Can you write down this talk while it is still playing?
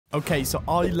Okay, so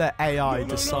I let AI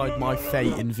decide my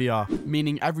fate in VR,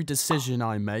 meaning every decision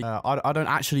I make, I don't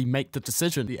actually make the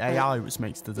decision. The AI which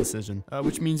makes the decision,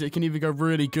 which means it can either go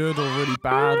really good or really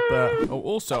bad, but... Oh,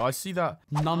 also, I see that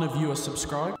none of you are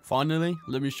subscribed. Finally,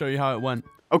 let me show you how it went.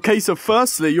 Okay, so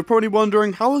firstly, you're probably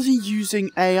wondering, how is he using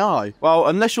AI? Well,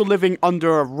 unless you're living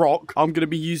under a rock, I'm going to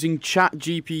be using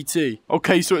Chatgpt.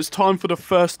 Okay, so it's time for the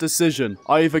first decision.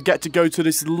 I either get to go to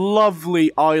this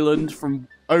lovely island from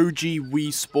OG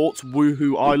Wii Sports,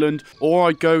 Woohoo Island, or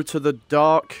I go to the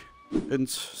dark and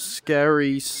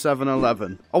scary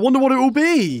 7-Eleven. I wonder what it will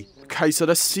be. Okay, so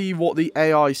let's see what the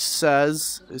AI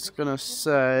says. It's gonna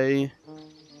say...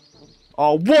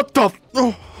 Oh, what the...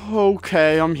 Oh,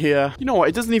 okay, I'm here. You know what?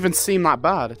 It doesn't even seem that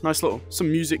bad. Nice little...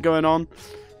 Some music going on.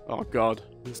 Oh, God.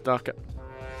 It's dark.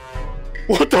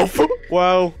 What the fuck?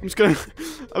 Well, I'm just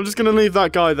gonna leave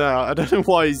that guy there. I don't know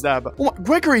why he's there, but... Oh,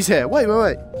 Gregory's here. Wait.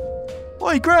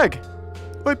 Oi, Greg!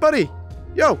 Oi, buddy!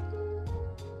 Yo!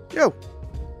 You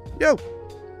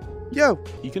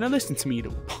gonna listen to me, you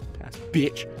little punk-ass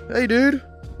bitch? Hey, dude!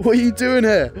 What are you doing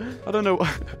here? I don't know.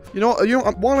 You know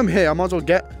what? While I'm here, I might as well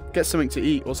get something to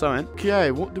eat or something.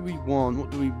 Okay, what do we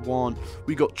want?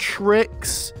 We got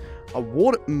tricks, a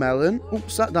watermelon. Oh,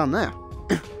 sat down there.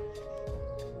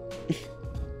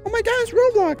 Oh my God, it's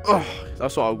Roblox! Oh,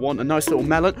 that's what I want. A nice little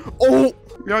melon. Oh! You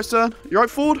alright, sir? You alright,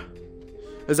 Ford?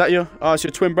 Is that your... Oh, it's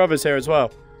your twin brothers here as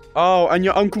well. Oh, and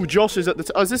your Uncle Josh is at the...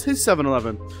 Oh, is this his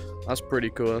 7-Eleven? That's pretty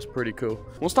cool.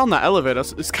 What's down that elevator?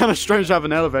 It's kind of strange to have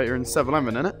an elevator in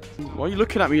 7-Eleven, isn't it? Why are you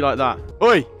looking at me like that?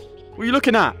 Oi! What are you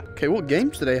looking at? Okay, what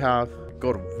games do they have?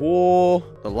 God of War,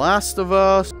 The Last of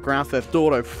Us, Grand Theft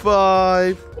Auto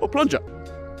 5. Oh, plunger.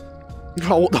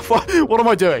 Oh, what the fuck? What am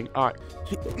I doing? Alright.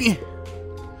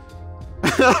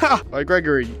 Alright,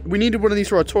 Gregory, we needed one of these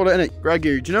for our toilet, innit?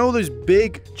 Gregory, do you know all those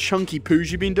big, chunky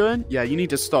poos you've been doing? Yeah, you need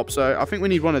to stop, so I think we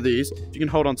need one of these. If you can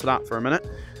hold on to that for a minute.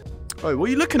 Oh, what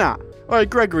are you looking at? Alright,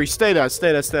 Gregory, stay there.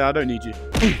 I don't need you.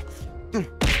 Come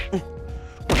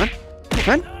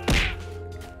on.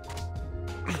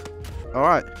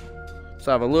 Alright, let's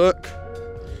have a look.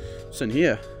 What's in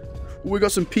here? Ooh, we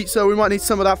got some pizza. We might need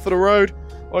some of that for the road.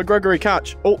 Alright, Gregory,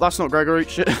 catch. Oh, that's not Gregory.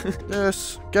 Shit.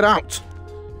 Yes, get out.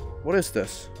 What is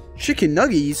this? Chicken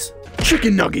nuggies?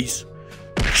 Chicken nuggies!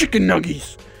 Chicken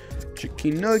nuggies!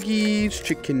 Chicken nuggies,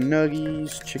 chicken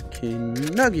nuggies, chicken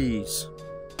nuggies.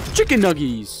 Chicken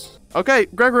nuggies! Okay,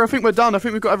 Gregory, I think we're done. I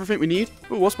think we've got everything we need.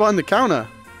 Ooh, what's behind the counter?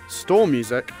 Store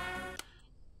music.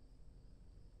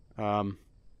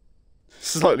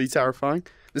 Slightly terrifying.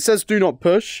 It says do not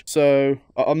push, so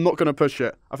I'm not going to push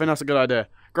it. I think that's a good idea.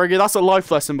 Gregory, that's a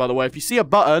life lesson, by the way. If you see a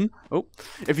button... Oh.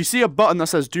 If you see a button that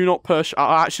says do not push,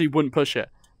 I actually wouldn't push it.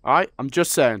 Alright? I'm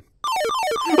just saying.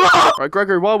 Alright,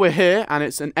 Gregory, while we're here, and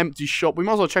it's an empty shop, we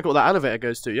might as well check out what that elevator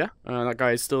goes to, yeah? That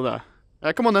guy is still there.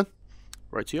 Come on, then.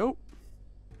 Rightio.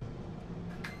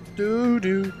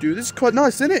 This is quite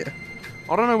nice, isn't it?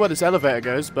 I don't know where this elevator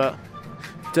goes, but...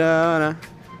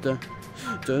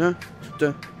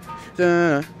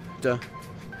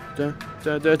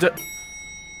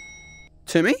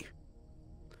 Timmy?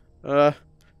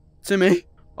 Timmy?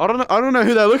 I don't know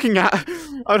who they're looking at.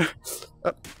 You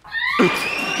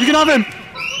can have him!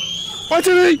 Bye,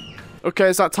 Timmy! Okay,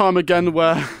 it's that time again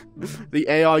where the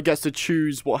AI gets to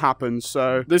choose what happens.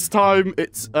 So this time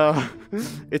it's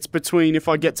between if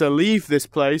I get to leave this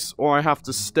place or I have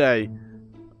to stay.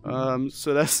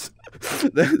 So let's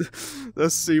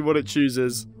see what it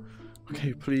chooses.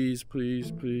 Okay, please.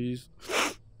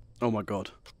 Oh my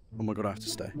god. Oh my god, I have to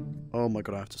stay. Oh my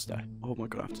god, I have to stay. Oh my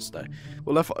god, I have to stay.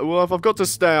 Well, if I've got to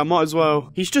stay, I might as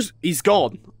well. He's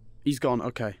gone. He's gone,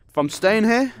 okay. If I'm staying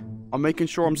here, I'm making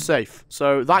sure I'm safe.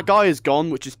 So that guy is gone,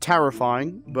 which is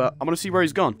terrifying, but I'm gonna see where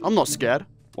he's gone. I'm not scared.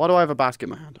 Why do I have a basket in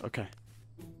my hand? Okay.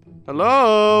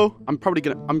 Hello? I'm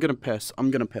gonna piss.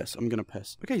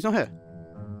 Okay, he's not here.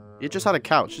 He just had a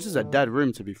couch. This is a dead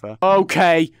room, to be fair.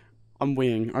 Okay. I'm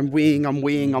weeing.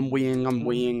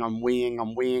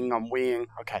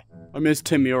 Okay. I missed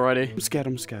Timmy already. I'm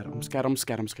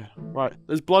scared. Right.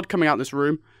 There's blood coming out this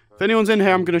room. If anyone's in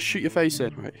here, I'm going to shoot your face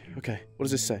in. Right. Okay. What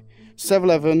does this say?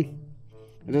 7-Eleven.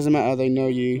 It doesn't matter. They know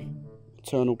you.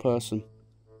 Eternal person.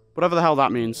 Whatever the hell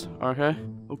that means. Okay.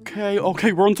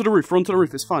 Okay. We're onto the roof.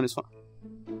 It's fine.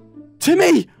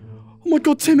 Timmy! Oh my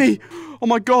god, Timmy! Oh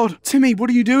my god. Timmy, what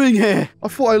are you doing here? I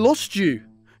thought I lost you.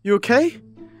 You okay?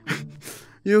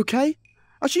 You okay?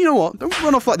 Actually, you know what? Don't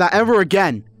run off like that ever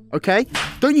again, okay?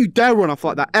 Don't you dare run off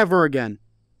like that ever again.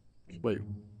 Wait.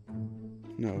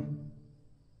 No.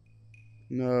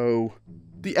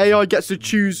 The AI gets to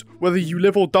choose whether you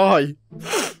live or die.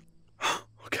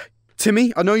 Okay.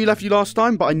 Timmy, I know you left you last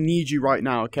time, but I need you right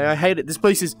now, okay? I hate it. This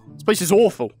place is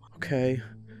awful. Okay.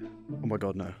 Oh my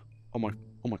god, no. Oh my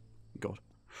god.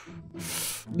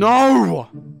 No!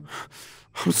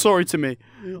 I'm sorry, Timmy.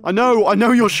 I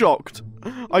know you're shocked.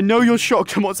 I know you're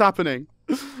shocked at what's happening.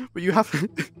 But you have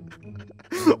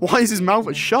Why is his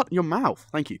mouth shut? Your mouth.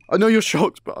 Thank you. I know you're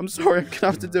shocked, but I'm sorry. I'm gonna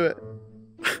have to do it.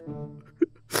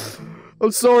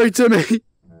 I'm sorry, Timmy.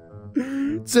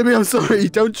 Timmy, I'm sorry.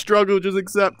 Don't struggle. Just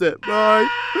accept it. Bye.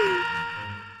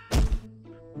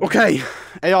 Okay.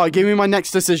 AI, give me my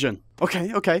next decision.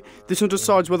 Okay. This one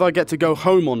decides whether I get to go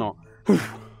home or not.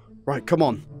 Right, come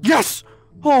on. Yes!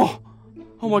 Oh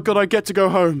my god, I get to go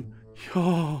home.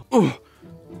 Oh.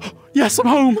 Yes, I'm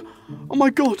home. Oh my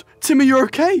god. Timmy, you're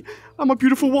okay? And my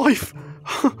beautiful wife.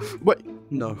 Wait,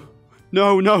 no.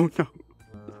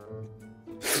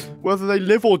 Whether they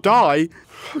live or die.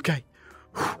 Okay.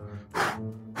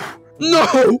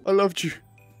 No! I loved you.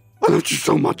 I loved you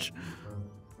so much.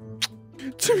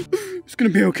 Timmy, it's gonna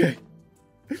be okay.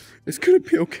 It's gonna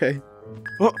be okay.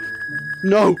 Oh,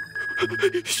 no.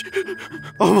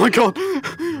 Oh my god.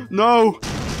 No.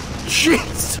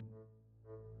 Jeez.